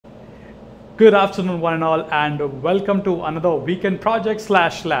Good afternoon one and all, and welcome to another weekend project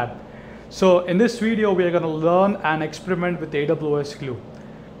 / lab. So in this video we are going to learn and experiment with AWS Glue.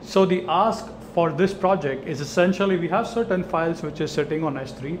 So the ask for this project is essentially we have certain files which is sitting on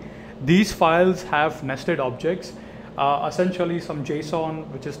S3. These files have nested objects, essentially some JSON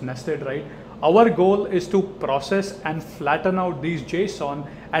which is nested, right? Our goal is to process and flatten out these JSON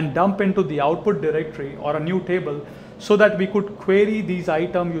and dump into the output directory or a new table so that we could query these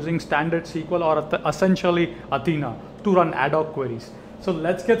items using standard SQL or essentially Athena to run ad hoc queries. So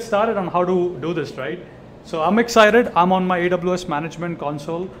let's get started on how to do this, right? So I'm excited. I'm on my AWS management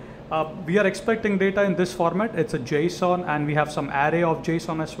console. We are expecting data in this format. It's a JSON and we have some array of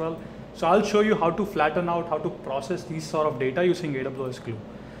JSON as well. So I'll show you how to flatten out, how to process these sort of data using AWS Glue.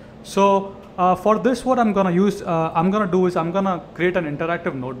 So for this, what I'm gonna do is I'm gonna create an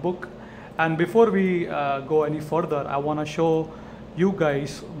interactive notebook. And before we go any further, I want to show you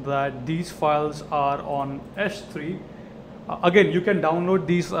guys that these files are on S3. Again, you can download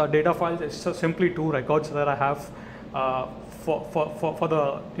these data files. It's simply 2 records that I have for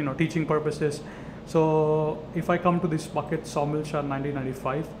the teaching purposes. So if I come to this bucket sawmill char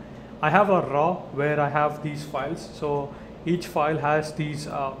 1995, I have a raw where I have these files. So each file has these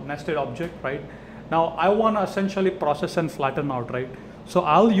nested object, right? Now I want to essentially process and flatten out, right? So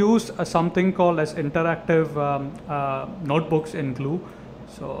I'll use something called as interactive notebooks in Glue.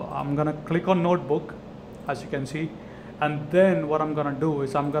 So I'm gonna click on notebook, as you can see, and then what I'm gonna do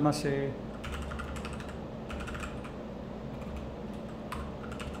is I'm gonna say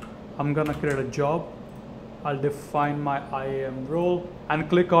I'm gonna create a job. I'll define my IAM role and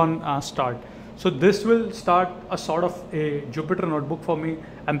click on start. So this will start a sort of a Jupyter notebook for me,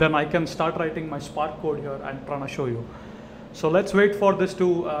 and then I can start writing my Spark code here and trying to show you. So let's wait for this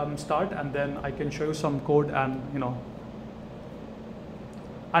to start, and then I can show you some code and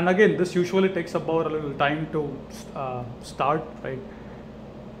and again, this usually takes about a little time to start, right?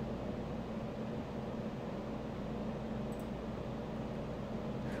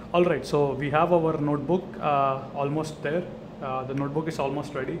 All right, so we have our notebook almost there. The notebook is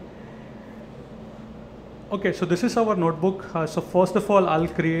almost ready. Okay, so this is our notebook. So first of all, I'll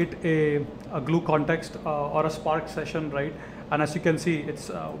create a Glue context or a Spark session, right? And as you can see,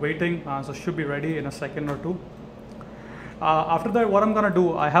 it's waiting, so should be ready in a second or two. After that, what I'm gonna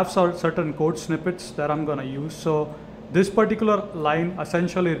do, I have certain code snippets that I'm gonna use. So this particular line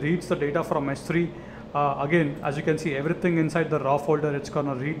essentially reads the data from S3. Again, as you can see, everything inside the raw folder, it's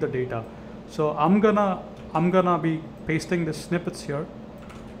gonna read the data. So I'm gonna be pasting the snippets here.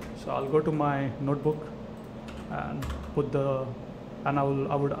 So I'll go to my notebook and put I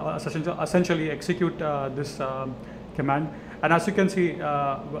would essentially execute this command. And as you can see,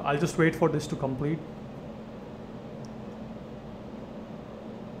 I'll just wait for this to complete.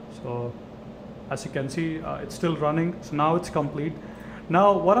 So as you can see, it's still running. So now it's complete.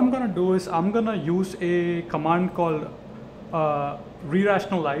 Now what I'm gonna do is I'm gonna use a command called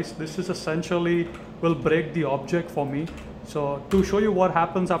re-rationalize. This is essentially will break the object for me. So to show you what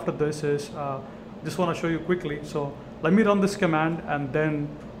happens after this is, just want to show you quickly. So let me run this command, and then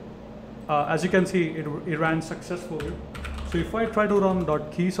as you can see, it ran successfully. So if I try to run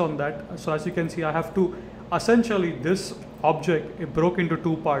 .keys on that, so as you can see, I have to essentially this object, it broke into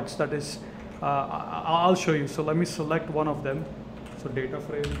 2 parts. That is, I'll show you. So let me select one of them. So data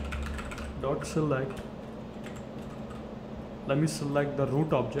frame dot select. Let me select the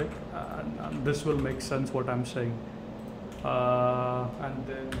root object, and this will make sense what I'm saying. And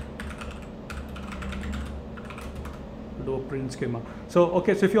then do a print schema. So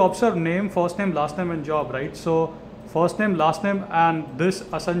okay, so if you observe name, first name, last name, and job, right? So first name, last name, and this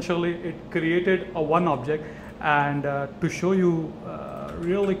essentially it created a one object. And to show you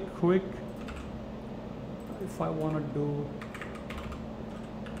really quick, if I want to do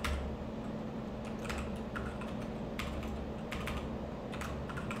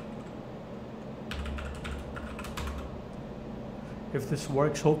if this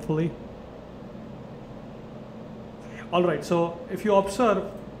works, hopefully. All right, so if you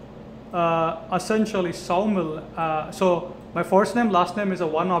observe, essentially sawmill, so my first name, last name is a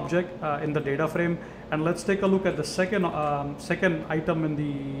one object in the data frame. And let's take a look at the second item in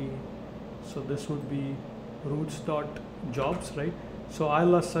the, so this would be roots.jobs, right? So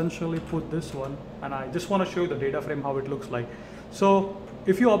I'll essentially put this one, and I just want to show you the data frame, how it looks like. So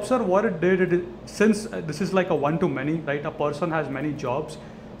if you observe what it did, since this is like a one-to-many, right? A person has many jobs.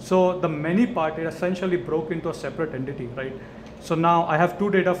 So the many part, it essentially broke into a separate entity, right? So now I have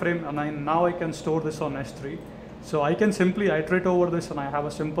 2 data frame, and now I can store this on S3. So I can simply iterate over this, and I have a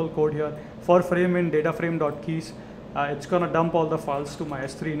simple code here for frame in data frame.keys. it's going to dump all the files to my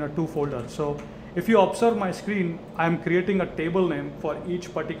S3 in a 2 folder. So if you observe my screen, I'm creating a table name for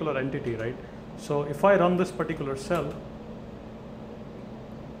each particular entity, right? So if I run this particular cell,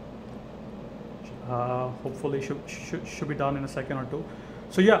 hopefully should be done in a second or two.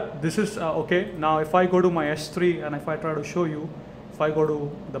 So yeah, this is okay. Now if I go to my S3 and if I try to show you, if I go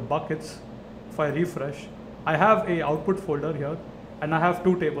to the buckets, if I refresh, I have a output folder here, and I have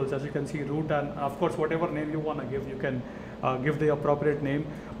 2 tables, as you can see, root, and of course whatever name you want to give, you can give the appropriate name.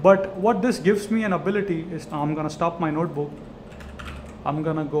 But what this gives me an ability is, now I'm going to stop my notebook. I'm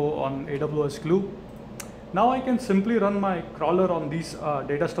going to go on AWS Glue. Now I can simply run my crawler on these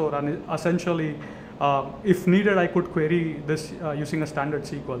data store, and essentially, if needed, I could query this using a standard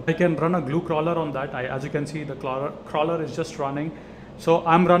SQL. I can run a Glue crawler on that. As you can see, the crawler is just running. So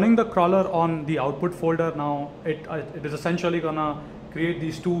I'm running the crawler on the output folder. Now it is essentially gonna create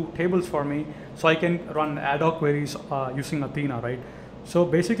these 2 tables for me, so I can run ad hoc queries using Athena, right? So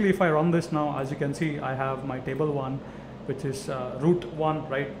basically, if I run this now, as you can see, I have my table 1, which is root 1,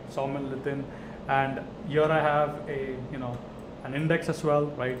 right? Sawmill Lithin, and here I have a an index as well,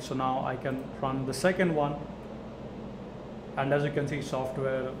 right? So now I can run the second one, and as you can see,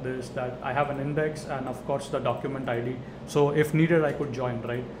 software, this, that, I have an index and of course the document ID. So if needed, I could join,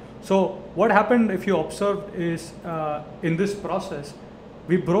 right? So what happened, if you observed, is in this process,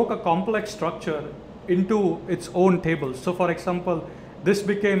 we broke a complex structure into its own tables. So for example, this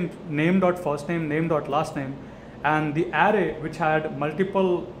became name.firstname, name.lastname, and the array, which had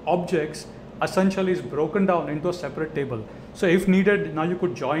multiple objects, essentially is broken down into a separate table. So if needed, now you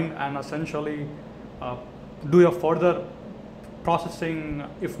could join and essentially do a further processing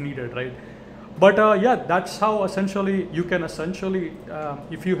if needed, right? But yeah, that's how essentially you can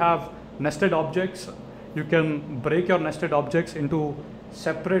if you have nested objects, you can break your nested objects into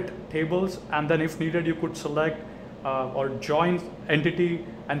separate tables, and then if needed, you could select or join entity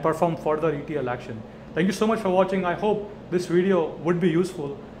and perform further ETL action. Thank you so much for watching. I hope this video would be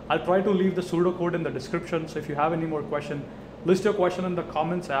useful. I'll try to leave the pseudocode in the description, so if you have any more question, list your question in the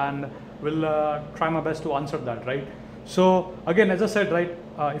comments and we'll try my best to answer that, right? So again, as I said, right,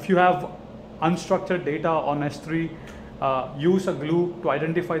 if you have unstructured data on S3, use a glue to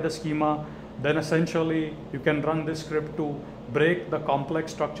identify the schema. Then essentially you can run this script to break the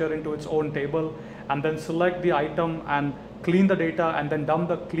complex structure into its own table, and then select the item and clean the data, and then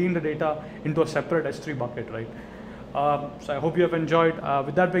clean the data into a separate S3 bucket, right? So I hope you have enjoyed.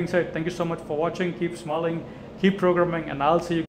 With that being said, thank you so much for watching. Keep smiling, keep programming, and I'll see you